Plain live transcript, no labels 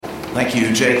Thank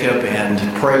you, Jacob, and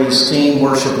praise team,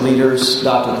 worship leaders.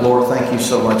 Dr. Glore, thank you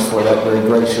so much for that very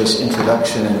gracious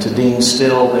introduction. And to Dean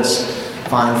Still, this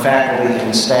fine faculty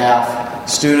and staff,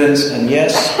 students, and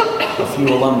yes, a few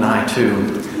alumni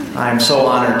too. I'm so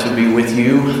honored to be with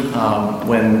you.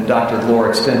 When Dr. Glore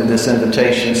extended this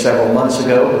invitation several months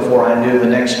ago, before I knew the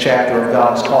next chapter of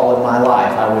God's call in my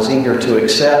life, I was eager to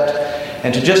accept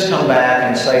and to just come back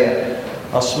and say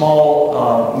a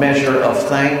small measure of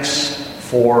thanks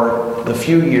for the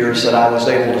few years that I was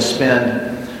able to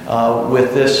spend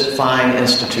with this fine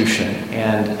institution.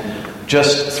 And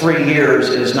just 3 years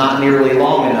is not nearly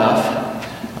long enough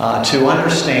to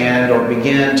understand or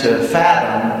begin to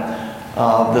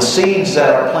fathom the seeds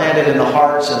that are planted in the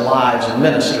hearts and lives of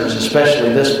ministers, especially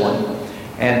this one,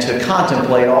 and to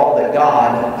contemplate all that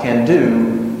God can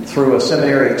do through a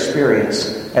seminary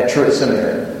experience at Truett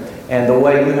Seminary. And the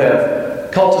way you have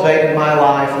cultivated my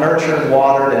life, nurtured,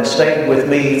 watered, and stayed with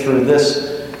me through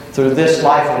this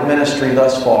life of ministry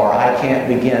thus far, I can't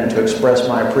begin to express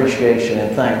my appreciation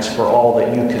and thanks for all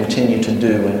that you continue to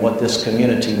do and what this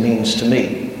community means to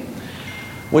me.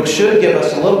 Which should give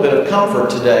us a little bit of comfort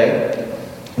today,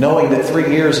 knowing that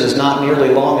 3 years is not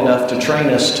nearly long enough to train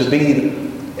us to be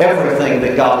everything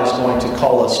that God is going to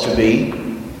call us to be.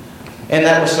 And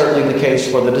that was certainly the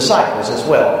case for the disciples as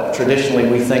well. Traditionally,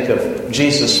 we think of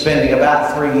Jesus spending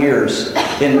about 3 years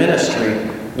in ministry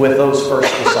with those first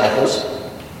disciples.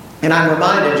 And I'm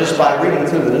reminded just by reading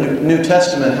through the New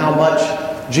Testament how much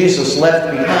Jesus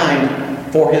left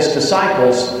behind for his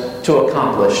disciples to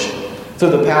accomplish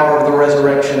through the power of the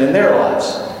resurrection in their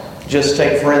lives. Just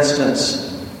take, for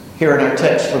instance, here in our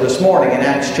text for this morning in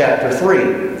Acts chapter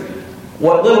 3.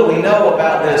 What little we know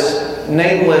about this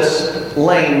nameless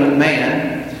lame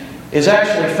man is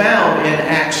actually found in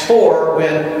Acts 4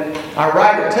 when our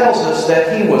writer tells us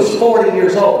that he was 40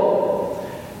 years old.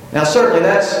 Now certainly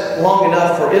that's long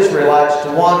enough for Israelites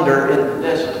to wander in the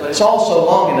desert, but it's also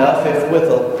long enough, if with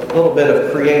a little bit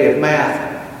of creative math,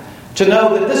 to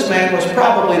know that this man was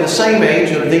probably the same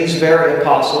age of these very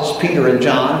apostles, Peter and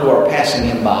John, who are passing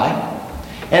him by.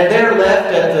 And they're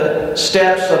left at the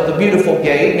steps of the beautiful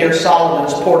gate near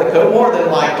Solomon's portico. More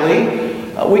than likely,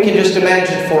 we can just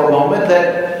imagine for a moment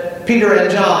that Peter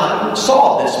and John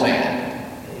saw this man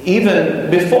even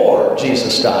before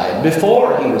Jesus died,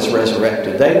 before he was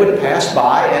resurrected. They would pass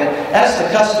by, and as the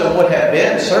custom would have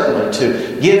been, certainly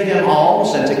to give him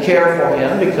alms and to care for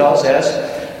him, because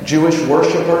as Jewish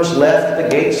worshipers left the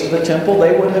gates of the temple,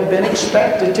 they would have been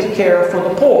expected to care for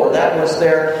the poor. That was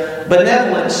their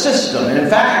benevolent system. And in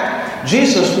fact,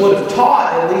 Jesus would have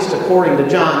taught, at least according to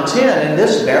John 10, in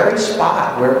this very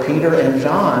spot where Peter and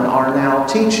John are now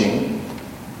teaching.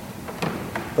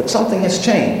 But something has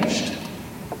changed.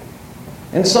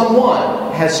 And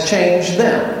someone has changed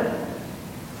them.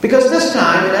 Because this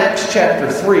time in Acts chapter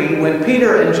 3, when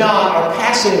Peter and John are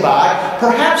passing by,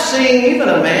 perhaps seeing even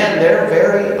a man their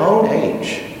very own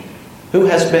age, who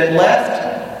has been left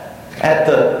at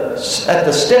the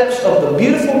steps of the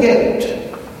beautiful gate,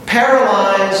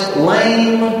 paralyzed,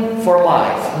 lame for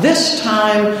life. This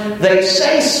time they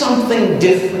say something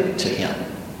different to him.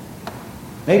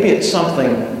 Maybe it's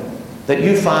something that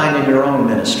you find in your own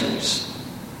ministries.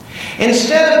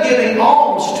 Instead of giving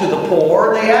alms to the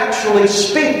poor, they actually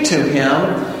speak to him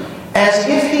as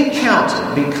if he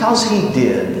counted, because he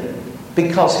did,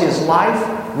 because his life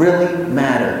really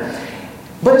mattered.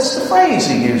 But it's the phrase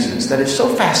he uses that is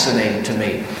so fascinating to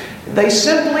me. They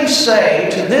simply say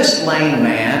to this lame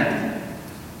man,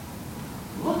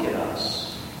 "Look at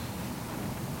us."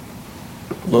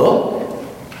 Look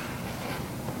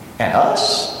at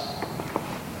us?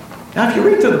 Now, if you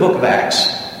read through the book of Acts,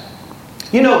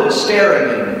 you know that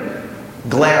staring and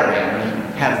glaring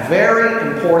have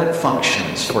very important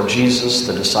functions for Jesus,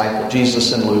 the disciple,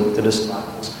 Jesus and Luke, the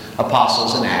disciples,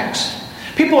 apostles in Acts.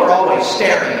 People are always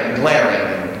staring and glaring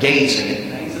and gazing at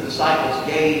things. The disciples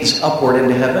gaze upward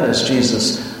into heaven as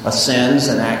Jesus ascends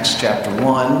in Acts chapter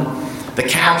 1. The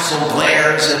council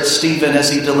glares at Stephen as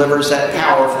he delivers that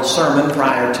powerful sermon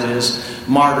prior to his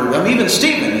martyrdom. Even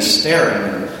Stephen is staring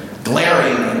and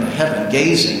glaring into heaven,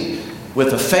 gazing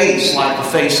with a face like the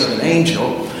face of an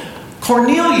angel.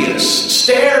 Cornelius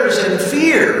stares in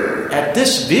fear at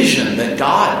this vision that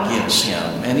God gives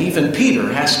him. And even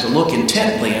Peter has to look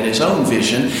intently at his own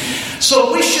vision.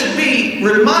 So we should be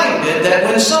reminded that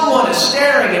when someone is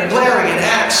staring and glaring in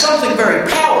Acts, something very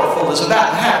powerful is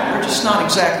about to happen. We're just not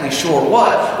exactly sure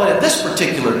what. But in this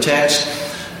particular text,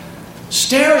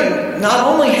 staring not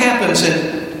only happens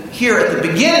in here at the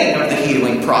beginning of the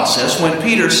healing process when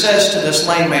Peter says to this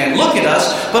lame man, "Look at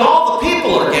us," but all the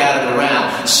people are gathered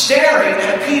around, staring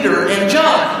at Peter and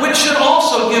John, which should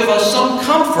also give us some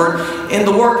comfort in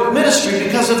the work of ministry,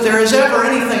 because if there is ever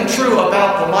anything true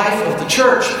about the life of the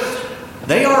church,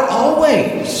 they are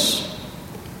always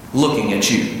looking at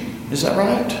you. Is that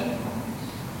right?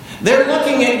 They're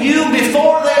looking at you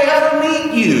before they ever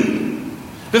meet you.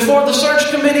 Before the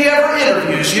search committee ever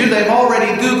interviews you, they've already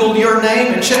Googled your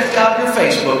name and checked out your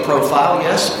Facebook profile.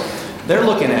 Yes, they're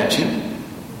looking at you.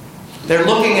 They're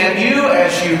looking at you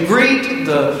as you greet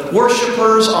the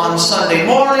worshipers on Sunday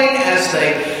morning, as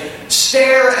they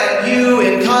stare at you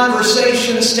in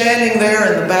conversation, standing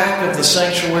there in the back of the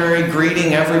sanctuary,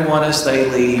 greeting everyone as they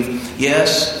leave.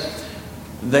 Yes,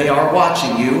 they are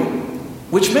watching you,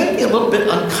 which made me a little bit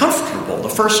uncomfortable. The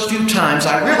first few times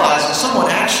I realized that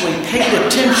someone actually paid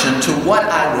attention to what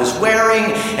I was wearing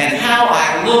and how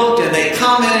I looked, and they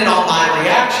commented on my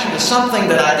reaction to something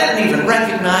that I didn't even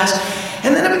recognize.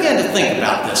 And then I began to think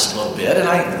about this a little bit, and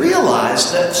I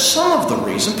realized that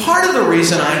part of the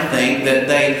reason I think that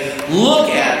they look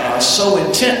at us so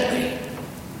intently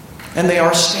and they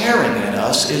are staring at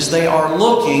us is they are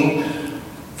looking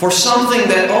for something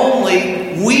that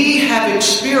only we have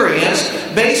experienced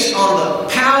based on the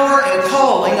power and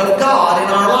calling of God in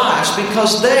our lives,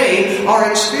 because they are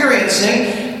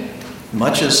experiencing,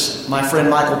 much as my friend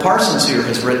Michael Parsons here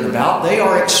has written about, they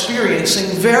are experiencing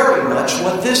very much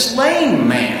what this lame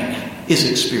man is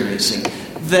experiencing.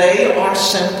 They are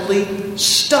simply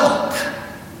stuck.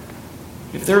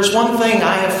 If there's one thing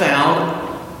I have found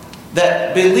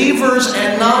that believers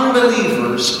and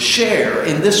non-believers share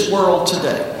in this world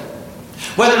today,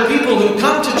 whether people who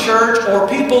come to church or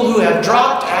people who have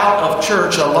dropped out of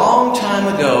church a long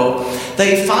time ago,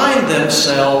 they find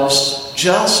themselves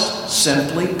just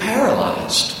simply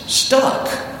paralyzed, stuck.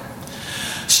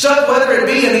 Stuck, whether it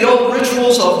be in the old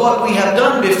rituals of what we have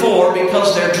done before,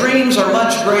 because their dreams are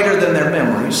much greater than their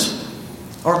memories,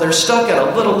 or they're stuck at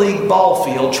a little league ball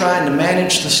field trying to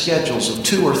manage the schedules of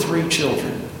 2 or 3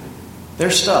 children.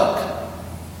 They're stuck.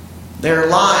 They're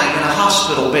lying in a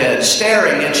hospital bed,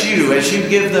 staring at you as you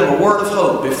give them a word of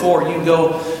hope before they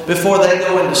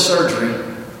go into surgery.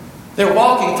 They're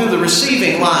walking through the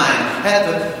receiving line at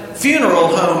the funeral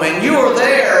home, and you're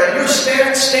there, and you're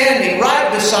standing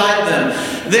right beside them.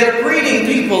 They're greeting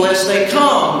people as they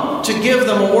come to give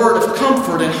them a word of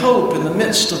comfort and hope in the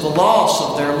midst of the loss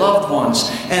of their loved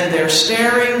ones, and they're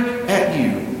staring at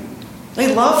you.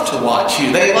 They love to watch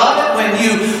you. They love it when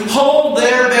you hold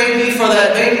their baby for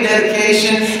that baby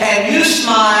dedication and you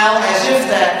smile as if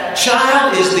that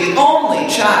child is the only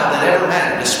child that ever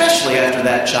mattered, especially after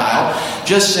that child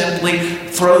just simply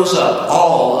throws up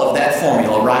all of that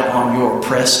formula right on your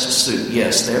pressed suit.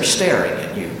 Yes, they're staring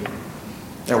at you.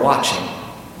 They're watching.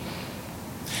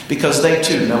 Because they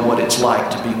too know what it's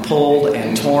like to be pulled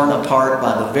and torn apart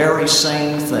by the very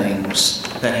same things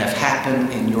that have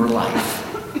happened in your life.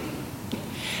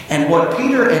 And what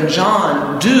Peter and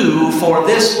John do for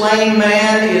this lame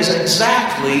man is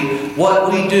exactly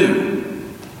what we do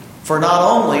for not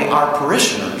only our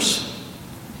parishioners,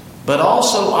 but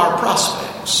also our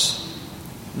prospects.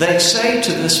 They say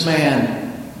to this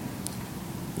man,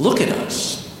 "Look at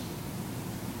us.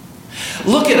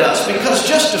 Look at us," because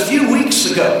just a few weeks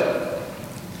ago,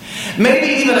 maybe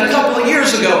even a couple of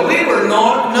years ago, we were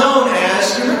known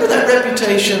as, you remember that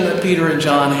reputation that Peter and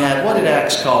John had? What did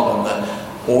Acts call them? The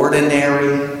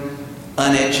ordinary,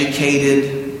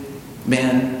 uneducated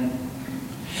men.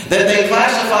 That they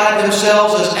classified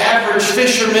themselves as average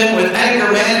fishermen with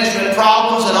anger management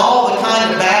problems and all the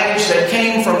kind of baggage that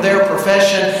came from their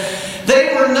profession.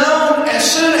 They were known, as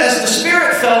soon as the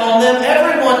Spirit fell on them,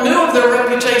 everyone knew of their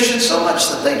reputation so much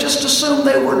that they just assumed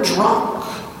they were drunk.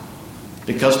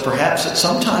 Because perhaps at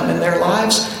some time in their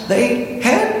lives they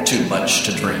had too much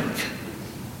to drink.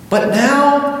 But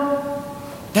now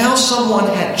someone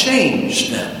had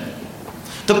changed them.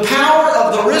 The power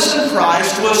of the risen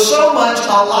Christ was so much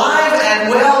alive and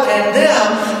well in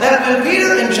them that when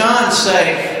Peter and John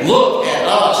say, "Look at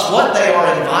us," what they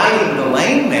are inviting the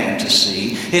lame man to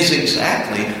see is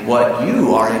exactly what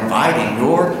you are inviting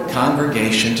your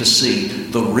congregation to see.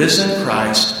 The risen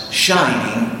Christ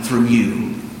shining through you.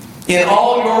 In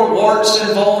all your warts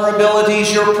and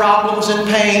vulnerabilities, your problems and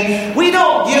pain, we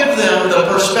don't give them the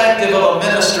perspective of a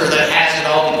minister that has it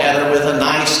all together with a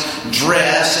nice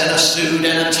dress and a suit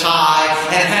and a tie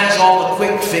and has all the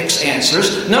quick fix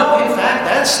answers. No, in fact,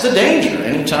 that's the danger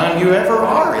anytime you ever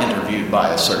are interviewed by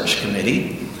a search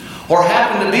committee. or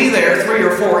happen to be there 3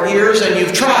 or 4 years and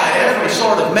you've tried every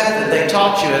sort of method they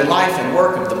taught you in life and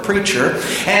work of the preacher,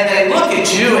 and they look at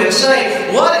you and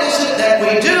say, what is it that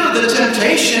we do? The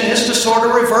temptation is to sort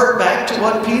of revert back to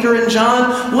what Peter and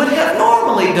John would have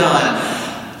normally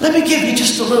done. Let me give you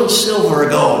just a little silver or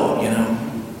gold,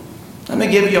 Let me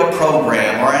give you a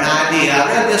program or an idea. I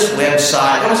read this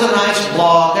website. It was a nice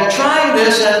blog. They're trying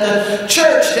this at the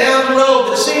church down the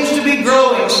road that seems to be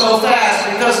growing so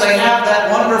fast because they have that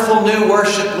wonderful new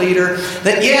worship leader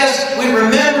that, yes, we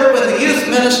remember when the youth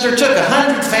minister took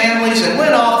 100 families and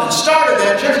went off and started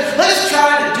that church. Let's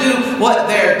try to do what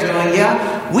they're doing.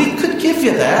 Yeah, we could give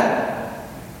you that,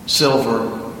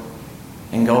 silver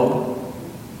and gold.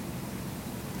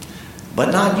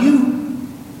 But not you.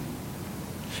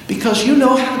 Because you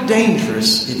know how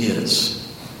dangerous it is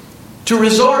to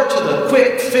resort to the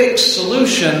quick fix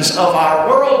solutions of our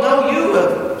world. No,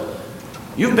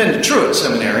 you've been to Truett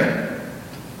Seminary,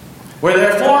 where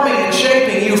they're forming and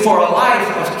shaping you for a life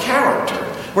of character,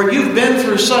 where you've been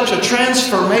through such a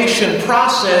transformation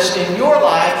process in your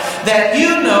life that you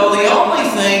know the only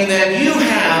thing that you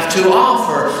have to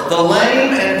offer the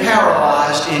lame and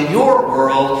paralyzed in your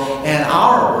world and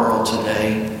our world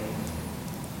today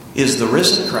is the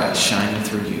risen Christ shining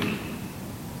through you,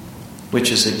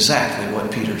 which is exactly what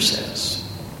Peter says.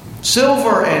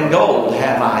 Silver and gold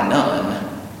have I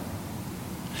none,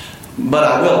 but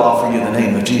I will offer you the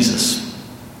name of Jesus.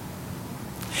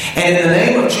 And in the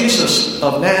name of Jesus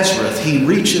of Nazareth, he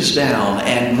reaches down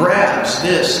and grabs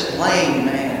this lame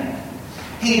man.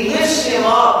 He lifts him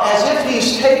up as if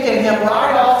he's taken him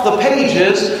right off the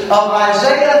pages of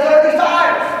Isaiah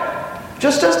 35,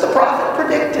 just as the prophet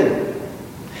predicted.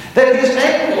 That his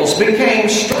ankles became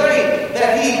straight,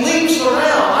 that he leaps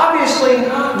around. Obviously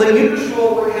not the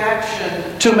usual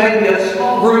reaction to maybe a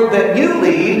small group that you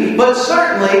lead, but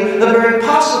certainly the very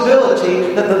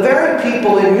possibility that the very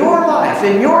people in your life,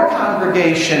 in your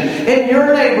congregation, in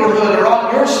your neighborhood, or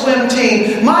on your swim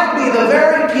team might be the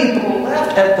very people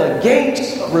left at the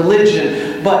gates of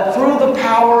religion, but through the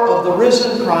power of the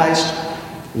risen Christ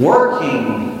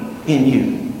working in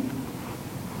you.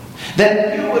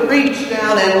 That you would reach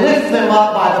down and lift them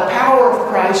up by the power of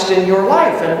Christ in your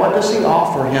life. And what does he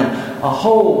offer him? A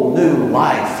whole new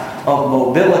life of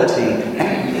mobility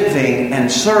and living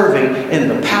and serving in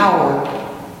the power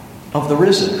of the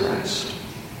risen Christ.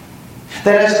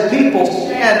 That as the people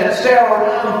stand and stare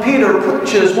around, Peter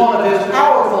preaches one of his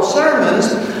powerful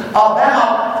sermons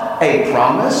about a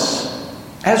promise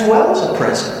as well as a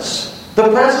presence. The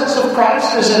presence of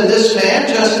Christ is in this man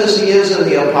just as he is in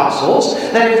the apostles.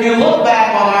 That if you look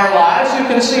back on our lives, you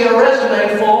can see a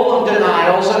resume full of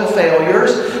denials and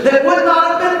failures that would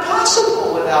not have been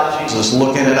possible without Jesus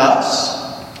looking at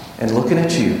us and looking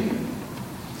at you.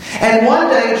 And one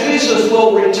day Jesus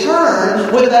will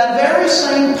return with that very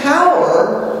same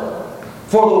power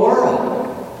for the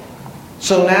world.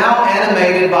 So now,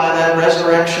 animated by that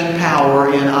resurrection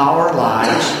power in our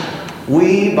lives,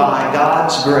 we, by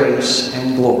God's grace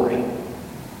and glory,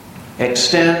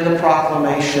 extend the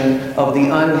proclamation of the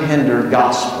unhindered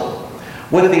gospel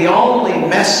with the only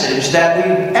message that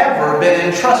we've ever been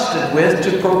entrusted with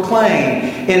to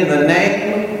proclaim in the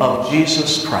name of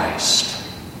Jesus Christ.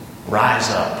 Rise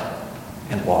up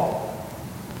and walk.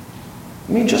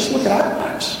 I mean, just look at our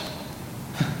lives.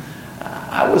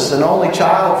 I was an only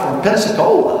child from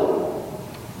Pensacola.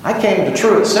 I came to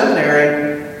Truett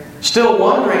Seminary still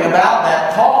wondering about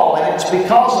that call, and it's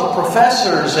because of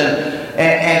professors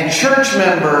and church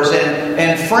members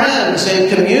and friends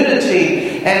and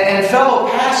community and fellow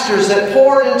pastors that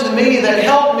poured into me, that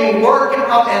helped me work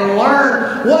out and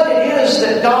learn what it is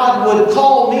that God would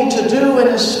call me to do and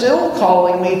is still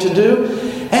calling me to do.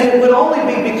 And it would only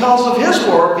be because of his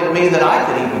work in me that I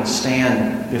could even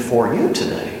stand before you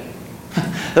today.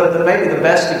 Maybe the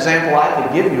best example I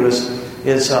could give you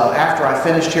is after I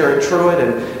finished here at Truett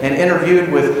and interviewed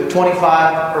with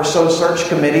 25 or so search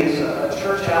committees, a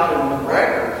church out in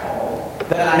McGregor called,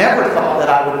 that I never thought that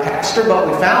I would pastor, but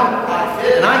we found I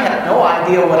fit, and I had no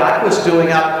idea what I was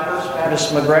doing out at First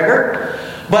Baptist McGregor.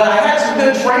 But I had some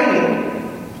good training.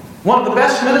 One of the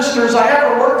best ministers I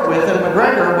ever worked with in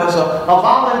McGregor was a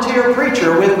volunteer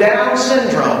preacher with Down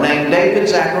syndrome named David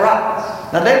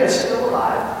Zacharias. Now, David's still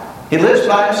alive. He lives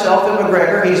by himself in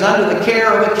McGregor. He's under the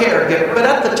care of a caregiver. But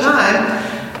at the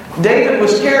time, David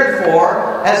was cared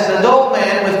for as an adult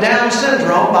man with Down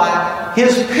syndrome by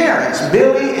his parents,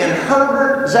 Billy and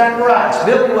Herbert Zacharias.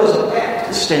 Billy was a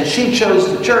Baptist and she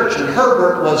chose the church, and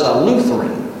Herbert was a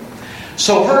Lutheran.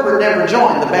 So Herbert never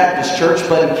joined the Baptist church,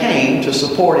 but he came to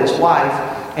support his wife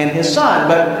and his son.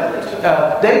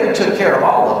 But David took care of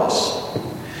all of us.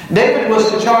 David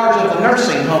was in charge of the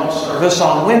nursing home service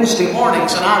on Wednesday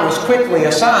mornings, and I was quickly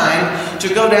assigned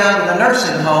to go down to the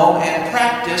nursing home and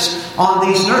practice on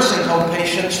these nursing home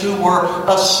patients who were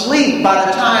asleep by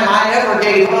the time I ever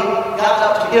got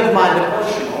up to give my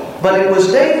devotional. But it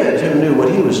was David who knew what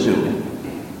he was doing.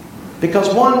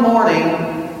 Because one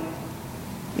morning,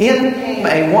 in came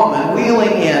a woman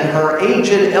wheeling in her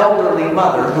aged elderly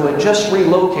mother who had just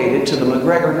relocated to the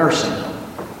McGregor nursing home.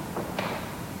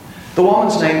 The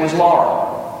woman's name was Laura.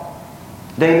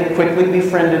 David quickly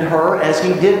befriended her, as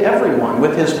he did everyone,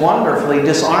 with his wonderfully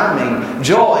disarming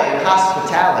joy and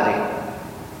hospitality.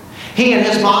 He and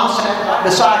his mom sat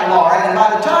beside Laura, and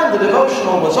by the time the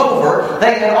devotional was over,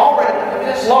 they had already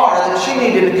convinced Laura that she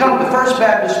needed to come to First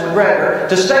Baptist McGregor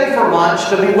to stay for lunch,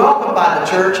 to be welcomed by the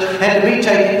church, and to be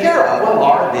taken care of. Well,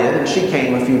 Laura did, and she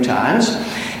came a few times.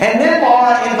 And then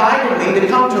Laura invited me to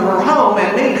come to her home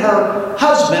and meet her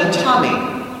husband, Tommy.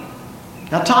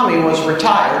 Now, Tommy was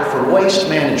retired from waste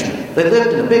management. They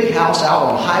lived in a big house out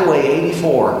on Highway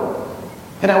 84.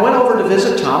 And I went over to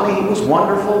visit Tommy. He was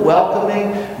wonderful,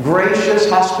 welcoming, gracious,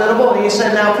 hospitable. And he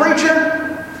said, "Now,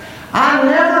 preacher, I'm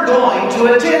never going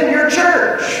to attend your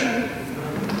church,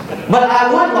 but I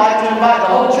would like to invite the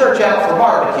whole church out for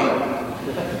barbecue."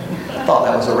 I thought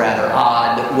that was a rather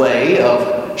odd way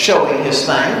of showing his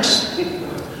thanks.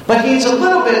 But he's a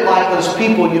little bit like those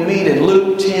people you meet in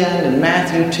Luke 10 and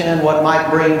Matthew 10, what Mike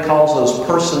Breen calls those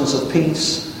persons of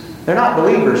peace. They're not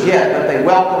believers yet, but they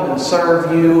welcome and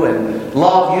serve you and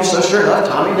love you. So sure enough,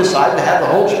 Tommy decided to have the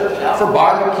whole church out for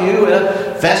barbecue and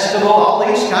a festival, all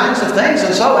these kinds of things.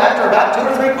 And so after about 2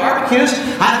 or 3 barbecues,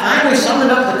 I finally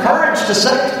summoned up the courage to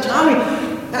say to Tommy,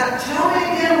 "Now tell me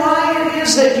again why it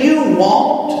is that you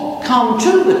won't come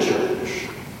to the church."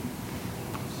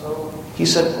 So he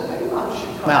said,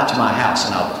 "Come out to my house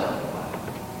and I'll tell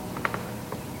you."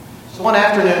 So one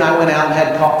afternoon I went out and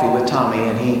had coffee with Tommy,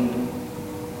 and he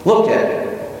looked at me.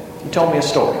 He told me a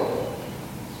story.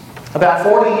 About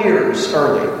 40 years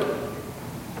earlier,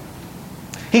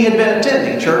 he had been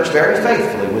attending church very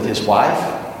faithfully with his wife,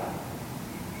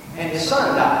 and his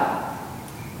son died.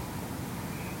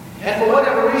 And for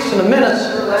whatever reason, the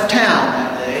minister left town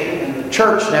that day, and the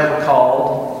church never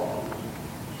called.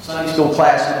 Sunday school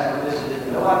class never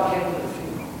visited. Nobody came to the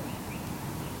funeral.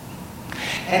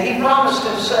 And he promised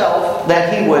himself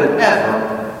that he would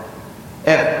never,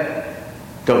 ever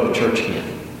go to church again.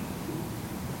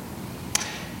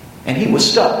 And he was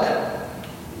stuck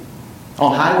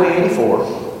on Highway 84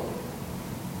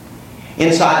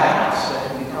 inside a house that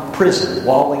had become a prison,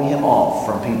 walling him off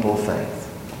from people of faith.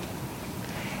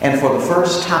 And for the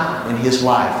first time in his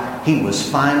life, he was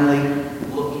finally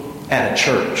looking at a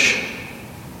church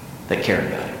that cared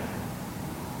about him.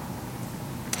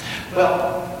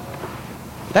 Well,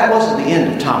 that wasn't the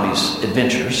end of Tommy's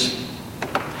adventures.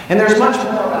 And there's much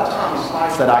more about Tommy's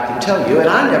life that I can tell you, and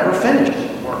I never finished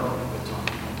working with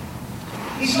Tommy.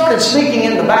 He started sneaking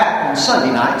in the back on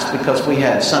Sunday nights because we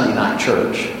had Sunday night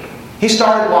church. He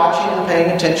started watching and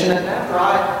paying attention, and after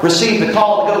I received the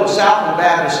call to go to Southland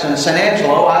Baptist in San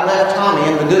Angelo, I left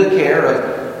Tommy in the good care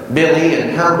of Billy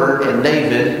and Herbert and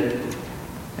David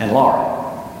and Laura.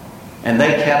 And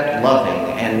they kept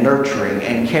loving and nurturing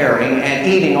and caring and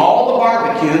eating all the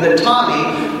barbecue that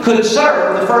Tommy could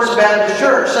serve the First Baptist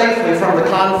Church safely from the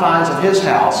confines of his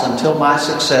house until my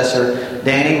successor,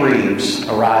 Danny Reeves,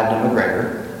 arrived in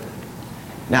McGregor.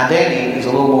 Now, Danny is a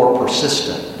little more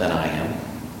persistent than I am.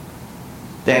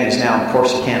 Danny's now in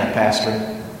Corsicana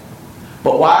pastoring.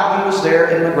 But while he was there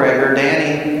in McGregor,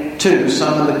 Danny, too,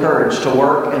 summoned the courage to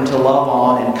work and to love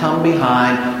on and come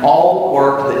behind all the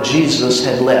work that Jesus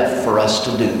had left for us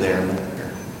to do there in McGregor.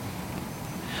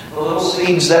 The little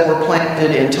seeds that were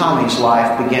planted in Tommy's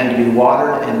life began to be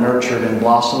watered and nurtured and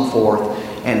blossomed forth,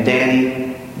 and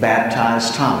Danny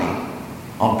baptized Tommy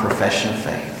on profession of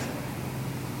faith.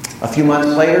 A few months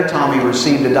later, Tommy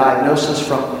received a diagnosis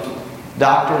from the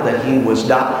doctor that he was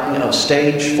dying of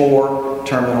stage 4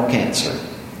 terminal cancer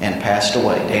and passed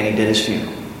away. Danny did his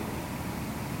funeral.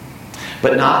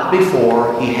 But not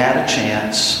before he had a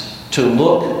chance to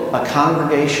look a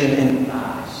congregation in the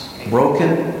eyes.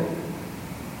 Broken,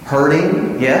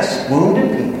 hurting, yes,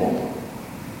 wounded people.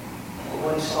 But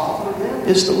what he saw through them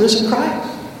is the risen Christ.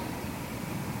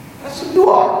 That's who you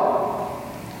are.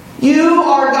 You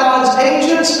are God's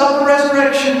agents of the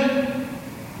resurrection.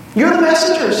 You're the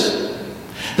messengers.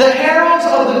 The heralds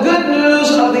of the good news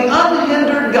of the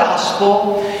unhindered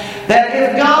gospel, that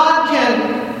if God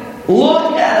can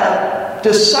look at a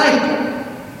disciple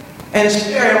and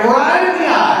stare him right in the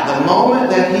eye the moment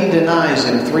that he denies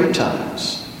him 3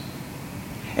 times,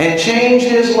 and change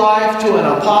his life to an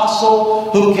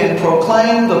apostle who can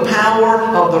proclaim the power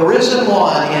of the risen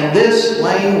one in this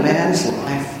lame man's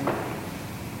life,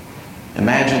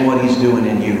 imagine what he's doing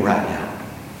in you right now.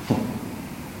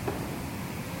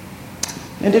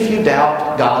 And if you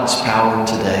doubt God's power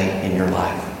today in your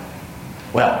life,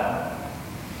 well,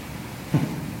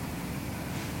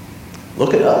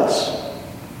 look at us.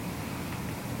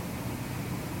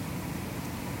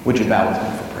 Would you bow with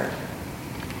me for prayer?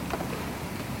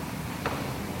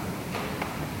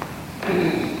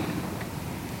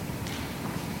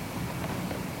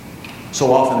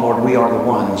 So often, Lord, we are the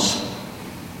ones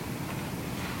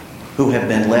who have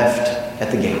been left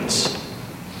at the gates,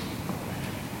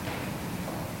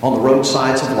 on the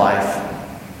roadsides of life,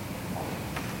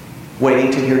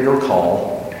 waiting to hear your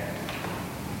call,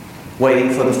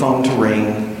 waiting for the phone to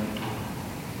ring,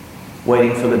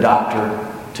 waiting for the doctor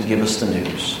to give us the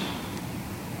news.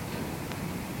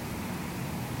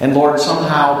 And Lord,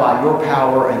 somehow by your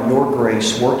power and your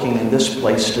grace working in this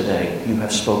place today, you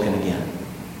have spoken again.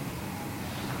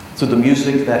 Through the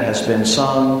music that has been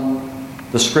sung,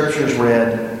 the scriptures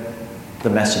read, the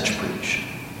message preached.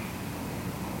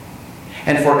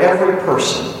 And for every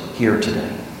person here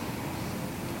today,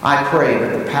 I pray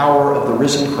that the power of the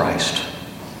risen Christ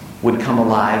would come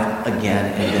alive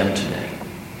again in them today.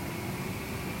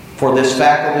 For this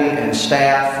faculty and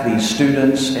staff, these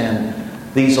students and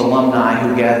these alumni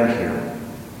who gather here,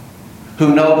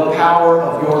 who know the power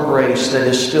of your grace that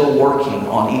is still working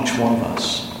on each one of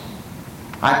us,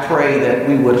 I pray that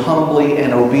we would humbly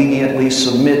and obediently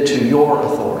submit to your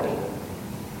authority.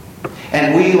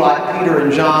 And we, like Peter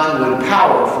and John, would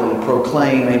powerfully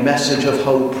proclaim a message of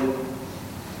hope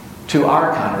to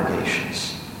our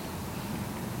congregations.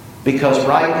 Because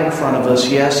right in front of us,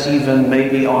 yes, even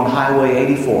maybe on Highway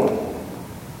 84,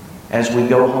 as we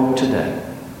go home today,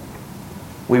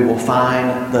 we will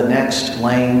find the next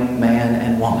lame man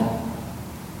and woman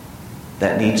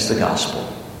that needs the gospel.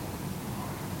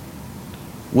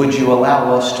 Would you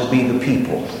allow us to be the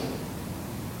people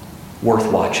worth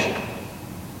watching?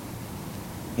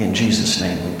 In Jesus'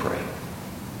 name we pray.